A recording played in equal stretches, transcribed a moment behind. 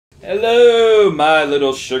Hello, my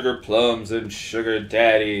little sugar plums and sugar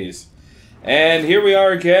daddies. And here we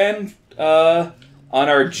are again, on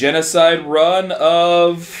our genocide run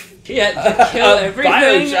of... Yeah, to kill everything,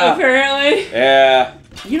 Bioshock. apparently. Yeah.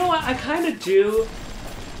 You know what? I kind of do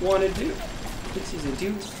want to do... Excuse me,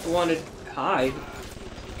 do want to hide.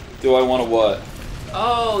 Do I want to what?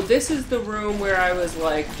 Oh, this is the room where I was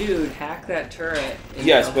like, dude, hack that turret.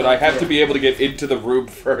 Yes, but I have to be able to get into the room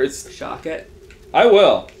first. Shock it. I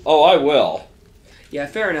will. Oh, I will. Yeah,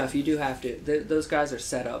 fair enough. You do have to. Those guys are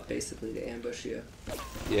set up, basically, to ambush you.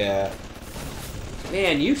 Yeah.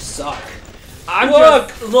 Man, you suck. Look,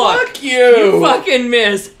 fuck you! You fucking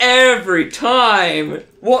miss every time!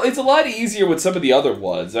 Well, it's a lot easier with some of the other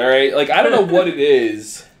ones, alright? Like, I don't know what it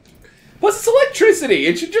is. Plus, it's electricity.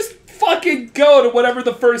 It should just fucking go to whatever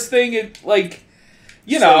the first thing it, like,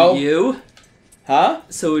 you know. So you? Huh?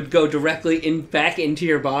 So it would go directly back into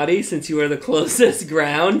your body since you are the closest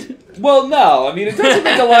ground? Well, no. I mean, it doesn't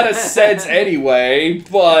make a lot of sense anyway,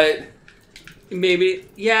 but... Maybe.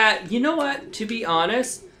 Yeah, you know what? To be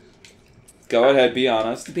honest... Go ahead, be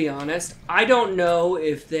honest. To be honest, I don't know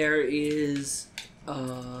if there is...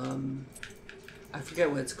 I forget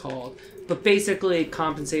what it's called. But basically,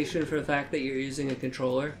 compensation for the fact that you're using a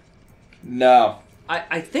controller. No.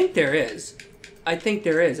 I think there is. I think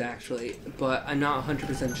there is, actually. But I'm not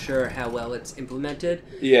 100% sure how well it's implemented.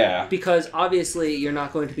 Yeah. Because, obviously, you're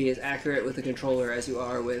not going to be as accurate with a controller as you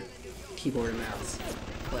are with keyboard and mouse.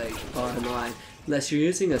 Like, bottom line. Unless you're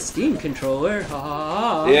using a Steam controller. Ha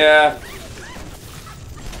ha ha. Yeah.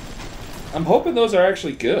 I'm hoping those are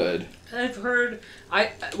actually good. I've heard...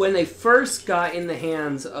 when they first got in the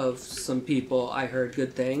hands of some people, I heard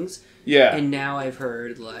good things. Yeah. And now I've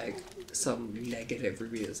heard, like, some negative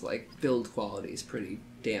reviews. Like, build quality is pretty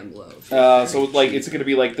damn low. So, like, it's going to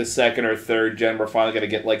be, like, the second or third gen. We're finally going to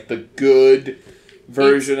get, like, the good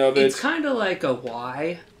version of it. It's kind of like a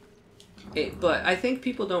Y. But I think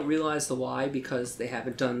people don't realize the why because they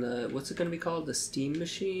haven't done the... What's it going to be called? The Steam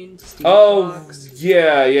machine? Steam box?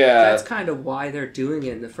 Yeah. That's kind of why they're doing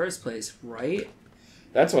it in the first place, right?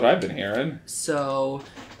 That's what I've been hearing. So...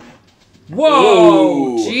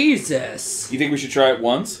 Whoa! Jesus! You think we should try it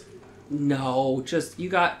once? No, just...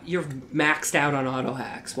 You're maxed out on auto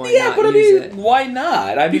hacks. Why yeah, not but I use mean, it? why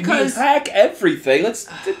not? I mean, we hack everything. Let's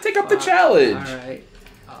take up the challenge. Alright.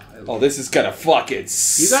 Oh, this is gonna fucking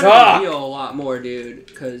suck. You gotta heal a lot more, dude,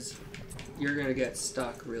 because you're gonna get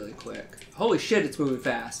stuck really quick. Holy shit, it's moving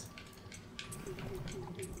fast.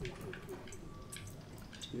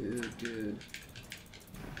 Dude.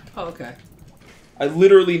 Oh, okay. I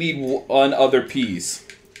literally need one other piece.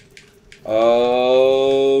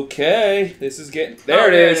 Okay. This is getting... There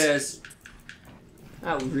it is.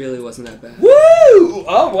 That really wasn't that bad. Woo!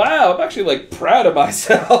 Oh, wow. I'm actually, like, proud of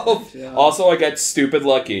myself. Yeah. Also, I got stupid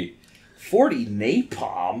lucky. 40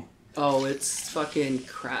 napalm? Oh, it's fucking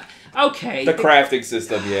crap. Okay. The crafting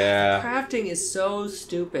system, yeah. Crafting is so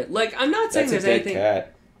stupid. Like, I'm not saying That's there's a dead anything...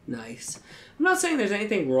 cat. Nice. I'm not saying there's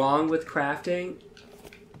anything wrong with crafting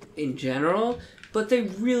in general, but they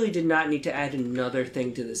really did not need to add another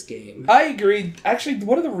thing to this game. I agree. Actually,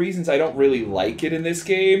 one of the reasons I don't really like it in this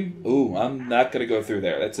game... Ooh, I'm not going to go through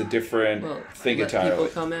there. That's a different thing entirely. People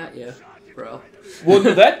come at you, bro. Well,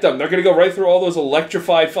 let them. They're going to go right through all those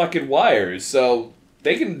electrified fucking wires, so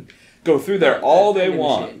they can go through there all they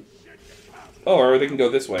want. Machine. Oh, or they can go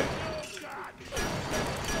this way.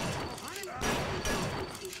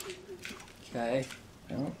 Okay.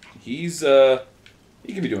 Well, he can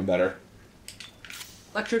be doing better.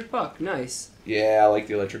 Electric buck, nice. Yeah, I like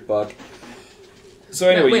the electric buck. So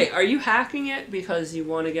anyway... Now, wait, are you hacking it because you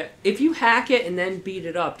want to get... If you hack it and then beat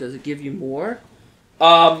it up, does it give you more?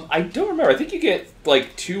 I don't remember. I think you get,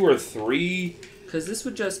 like, 2 or 3... Because this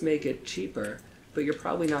would just make it cheaper, but you're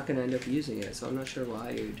probably not going to end up using it, so I'm not sure why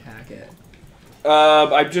you'd hack it.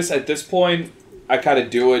 I'm just, at this point, I kind of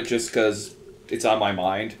do it just because it's on my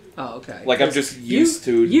mind. Oh, okay. Like, I'm just used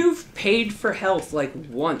to... You've paid for health, like,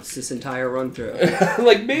 once this entire run-through.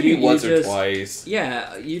 Like, maybe once or twice.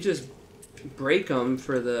 Yeah, you just break them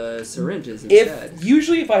for the syringes instead.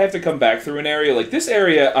 Usually if I have to come back through an area, like this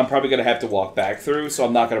area, I'm probably going to have to walk back through, so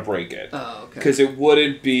I'm not going to break it. Oh, okay. Because it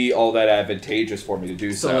wouldn't be all that advantageous for me to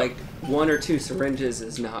do so. So, like, 1 or 2 syringes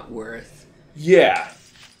is not worth... Yeah.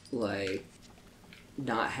 Like,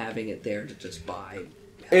 not having it there to just buy...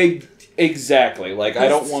 Exactly. Like, I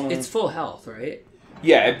don't want to... It's full health, right?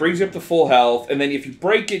 Yeah, it brings you up to full health, and then if you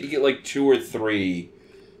break it, you get like 2 or 3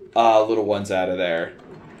 little ones out of there.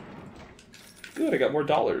 Good, I got more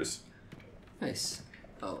dollars. Nice.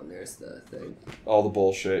 Oh, and there's the thing. All the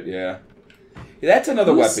bullshit, yeah. That's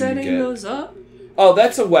another weapon you get. Who's setting those up? Oh,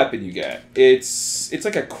 that's a weapon you get. It's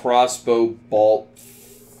like a crossbow bolt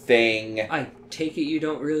thing. I take it you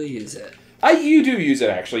don't really use it. You do use it,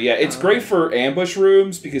 actually, yeah. It's great for ambush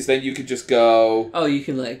rooms, because then you can just go... Oh, you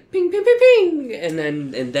can, like, ping, ping, ping, ping,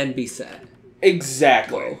 and then be set.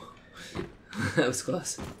 Exactly. That was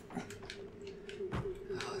close.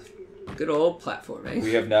 Good old platforming.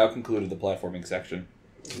 We have now concluded the platforming section.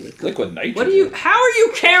 Liquid nitrogen. How are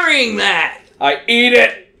you carrying that? I eat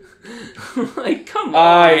it! Like, come on.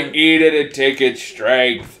 I eat it and take its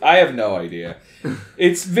strength. I have no idea.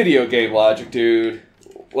 It's video game logic, dude.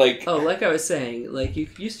 Like... Oh, like I was saying, like, you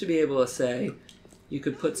used to be able to say you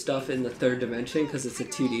could put stuff in the third dimension because it's a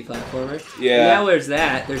 2D platformer. Yeah. And now there's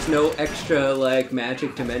that. There's no extra, like,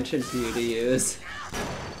 magic dimension for you to use.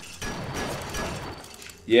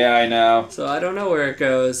 Yeah, I know. So I don't know where it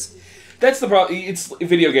goes. That's the problem. It's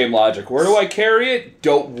video game logic. Where do I carry it?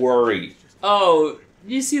 Don't worry. Oh,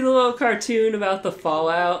 you see the little cartoon about the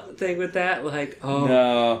Fallout thing with that? Like, oh,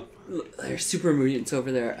 no. There's super mutants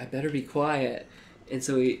over there. I better be quiet. And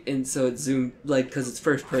so it zoomed, like, because it's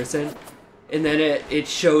first person, and then it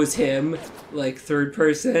shows him like third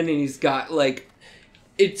person, and he's got like,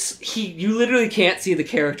 you literally can't see the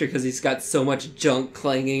character because he's got so much junk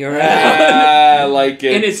clanging around. I like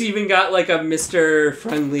it. And it's even got like a Mr.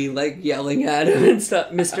 Friendly like yelling at him and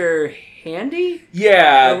stuff. Mr. Handy?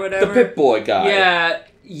 Yeah, or whatever. the Pip-Boy guy. Yeah,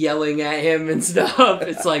 yelling at him and stuff.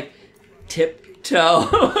 It's like tiptoe.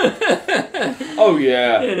 Oh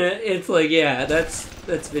yeah. And it's like, yeah, that's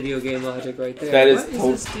video game logic right there. That what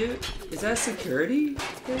is this, dude? Is that security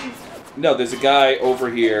thing? No, there's a guy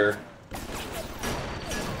over here.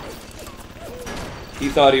 He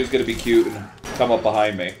thought he was going to be cute and come up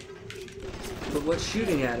behind me. But what's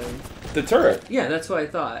shooting at him? The turret. Yeah, that's what I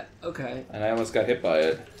thought. Okay. And I almost got hit by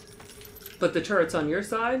it. But the turret's on your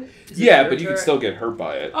side? Yeah, but you can still get hurt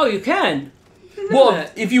by it. Oh, you can? Well,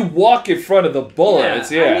 if you walk in front of the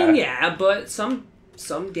bullets, yeah. I mean, yeah, but some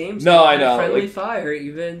games no, I know. friendly fire,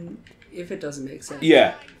 even if it doesn't make sense.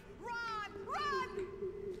 Yeah.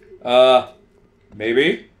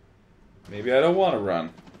 Maybe? Maybe I don't want to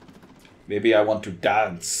run. Maybe I want to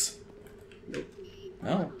dance. Nope.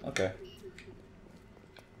 Oh, okay.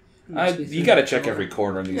 You gotta check every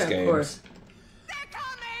corner in these games. Of course. They're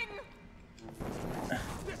coming!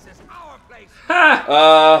 This is our place.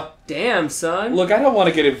 Ha! Damn, son. Look, I don't want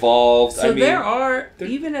to get involved. So there are,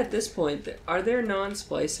 even at this point, are there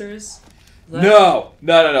non-splicers left? No.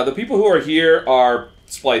 The people who are here are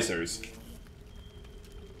splicers.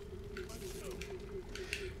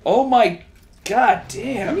 Oh my god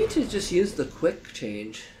damn. You need to just use the quick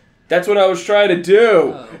change. That's what I was trying to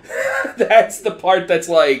do. Oh. That's the part that's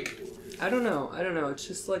like... I don't know. It's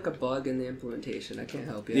just like a bug in the implementation. I can't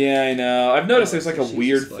help you. Yeah, I know. I've noticed there's like a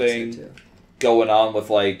weird thing going on with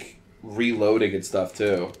like reloading and stuff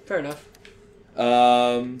too. Fair enough.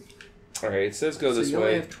 Alright, it says go this way. So you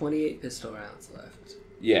only have 28 pistol rounds left.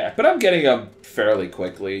 Yeah, but I'm getting them fairly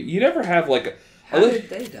quickly. You never have like a... How did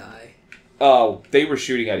they die? Oh, they were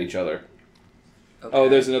shooting at each other. Okay. Oh,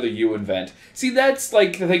 there's another U invent. See, that's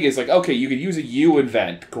like the thing is like, okay, you could use a U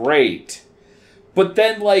invent, great. But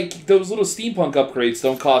then like those little steampunk upgrades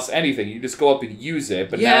don't cost anything. You just go up and use it.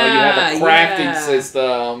 But now you have a crafting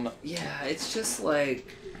system. Yeah, it's just like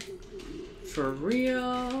for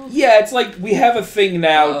real. Yeah, it's like we have a thing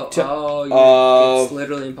now. It's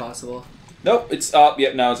literally impossible. Nope, it's up.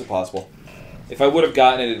 Yep, now it's impossible. If I would have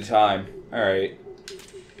gotten it at a time. All right,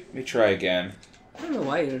 let me try again. I don't know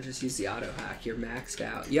why you don't just use the auto hack. You're maxed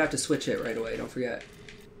out. You have to switch it right away. Don't forget.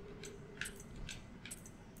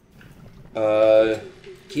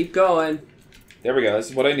 Keep going. There we go.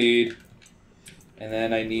 This is what I need. And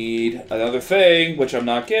then I need another thing, which I'm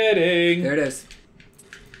not getting. There it is.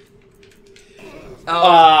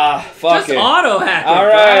 Oh, fuck just it. Auto hack it. All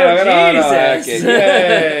right, I'm gonna auto hack it.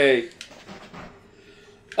 Yay!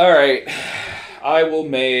 All right, I will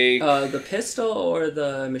make the pistol or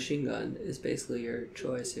the machine gun is basically your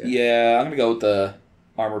choice here. Yeah, I'm gonna go with the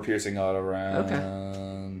armor-piercing auto round.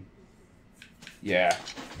 Okay. Yeah.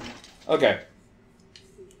 Okay.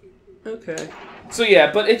 Okay. So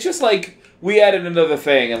yeah, but it's just like we added another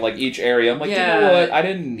thing in like each area. I'm like, you know what? I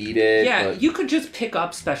didn't need it. Yeah, but... you could just pick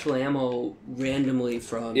up special ammo randomly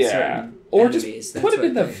from certain or enemies. Just put it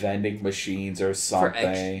in the vending machines or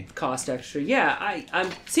something. Cost extra. Yeah, I'm.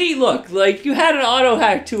 See, look, like you had an auto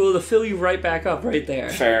hack tool to fill you right back up right there.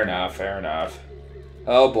 Fair enough. Fair enough.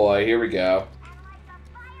 Oh boy, here we go.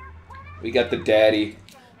 We got the daddy.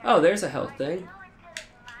 Oh, there's a health thing.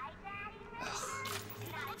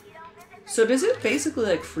 So does it basically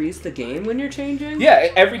like freeze the game when you're changing?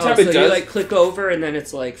 Yeah, every time it does. You like click over and then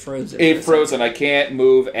it's like frozen. It's frozen. I can't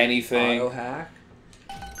move anything. Auto hack.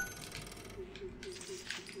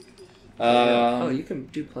 Oh, you can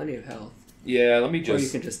do plenty of health. Yeah, let me just... Or you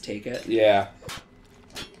can just take it. Yeah.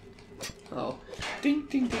 Oh. Ding,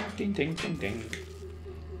 ding, ding, ding, ding, ding, ding.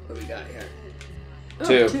 What do we got here?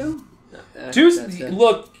 Two. Oh, two? No, Two's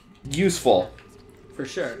look useful. For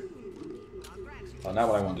sure. Oh, not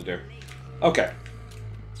what I wanted to do. Okay.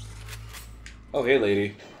 Oh, hey,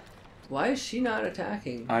 lady. Why is she not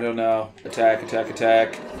attacking? I don't know. Attack, attack,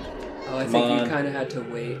 attack. Oh, I think you kind of had to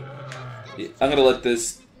wait. I'm gonna let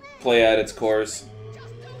this play out its course.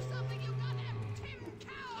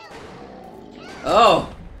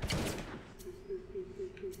 Oh!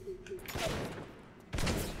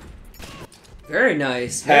 Very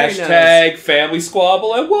nice. Very Hashtag nice. family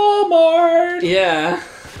squabble at Walmart. Yeah.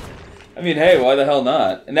 I mean, hey, why the hell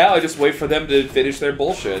not? And now I just wait for them to finish their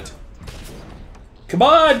bullshit. Come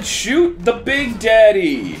on, shoot the Big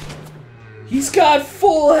Daddy. He's got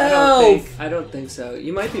full health. I don't think so.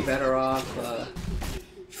 You might be better off.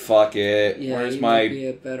 Fuck it. Yeah, Where's you my? might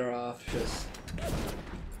be better off just.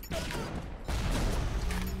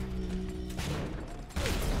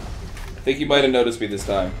 I think you might have noticed me this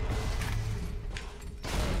time.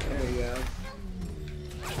 There we go.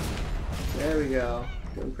 There we go.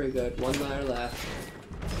 Doing pretty good. One ladder left.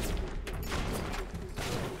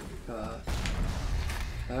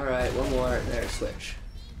 Alright, one more. There, switch.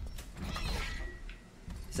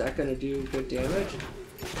 Is that gonna do good damage?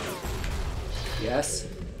 Yes.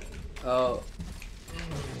 Oh.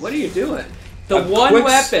 What are you doing? The one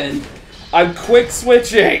weapon! I'm quick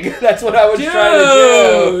switching! That's what I was trying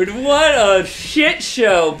to do! Dude, what a shit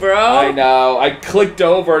show, bro! I know. I clicked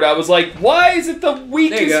over and I was like, why is it the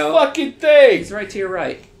weakest fucking thing? He's right to your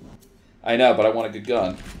right. I know, but I want a good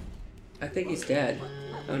gun. I think he's dead.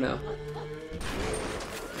 Oh no.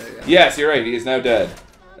 Yes, you're right. He is now dead.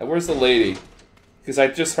 Now, where's the lady? Because I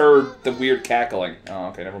just heard the weird cackling. Oh,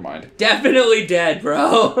 okay, never mind. Definitely dead,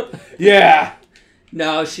 bro. Yeah.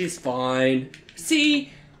 No, she's fine.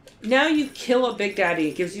 See, now you kill a Big Daddy,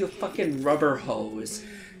 it gives you a fucking rubber hose.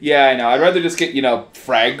 Yeah, I know. I'd rather just get,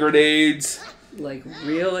 frag grenades. Like,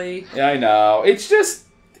 really? Yeah, I know. It's just,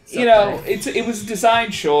 it was a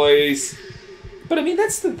design choice. But I mean,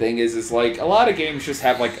 that's the thing is like a lot of games just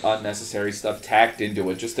have like unnecessary stuff tacked into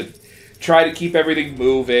it just to try to keep everything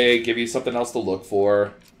moving, give you something else to look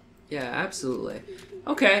for. Yeah, absolutely.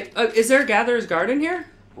 Okay, is there a Gatherer's Garden here?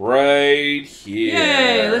 Right here.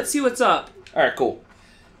 Yay, let's see what's up. Alright, cool.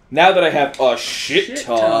 Now that I have a shit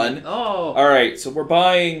ton. Oh. Alright, so we're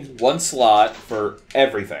buying one slot for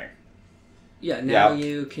everything. Yeah, now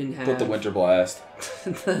you can have... Put the Winter Blast.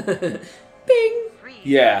 Bing!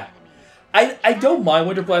 Yeah. I don't mind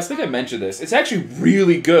Winter Blast. I think I mentioned this. It's actually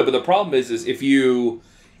really good, but the problem is if you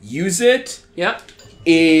use it,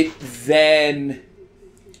 it then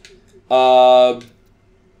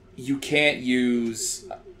you can't use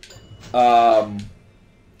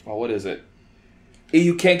what is it?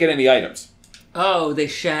 You can't get any items. Oh, they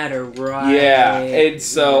shatter, right. Yeah, and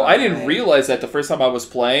so I didn't realize that the first time I was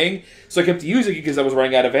playing, so I kept using it because I was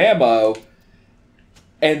running out of ammo,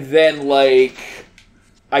 and then, like,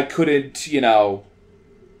 I couldn't,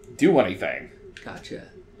 do anything. Gotcha.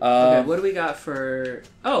 Okay, what do we got for...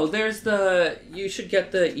 Oh, there's the... You should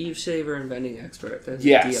get the Eve Saver and Vending Expert. There's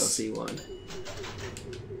the DLC one.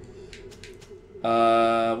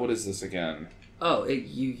 What is this again? Oh,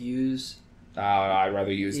 you use... I'd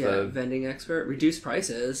rather use the... Vending Expert. Reduced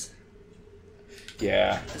prices.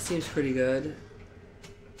 Yeah. That seems pretty good.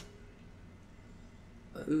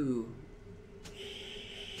 Ooh.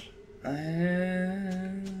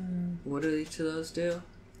 What do each of those do?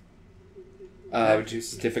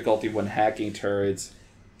 Reduces difficulty when hacking turrets.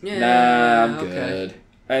 Yeah, nah, I'm good.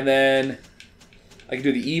 And then I can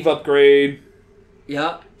do the Eve upgrade.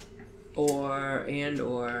 Yep. Or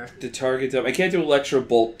the target up. I can't do Electro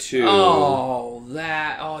Bolt 2.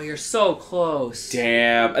 Oh, you're so close.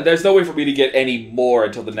 Damn. And there's no way for me to get any more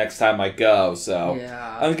until the next time I go, so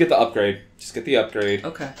yeah. I'm gonna get the upgrade. Just get the upgrade.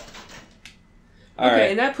 Okay. All right.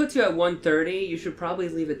 And that puts you at 130. You should probably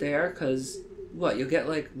leave it there, because, you'll get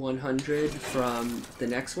like 100 from the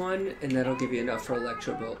next one, and that'll give you enough for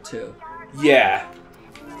Electro Bolt 2. Yeah.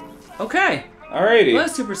 Okay. Alrighty. Well,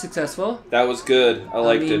 that's super successful. That was good. I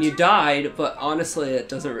liked it. You died, but honestly, it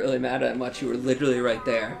doesn't really matter that much. You were literally right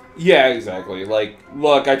there. Yeah, exactly. Like,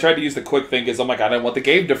 look, I tried to use the quick thing because I'm like, I don't want the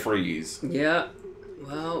game to freeze. Yeah.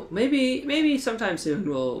 Well, maybe sometime soon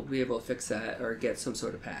we'll be able to fix that or get some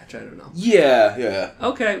sort of patch. I don't know. Yeah.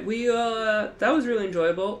 Okay, that was really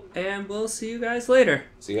enjoyable, and we'll see you guys later.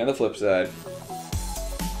 See you on the flip side.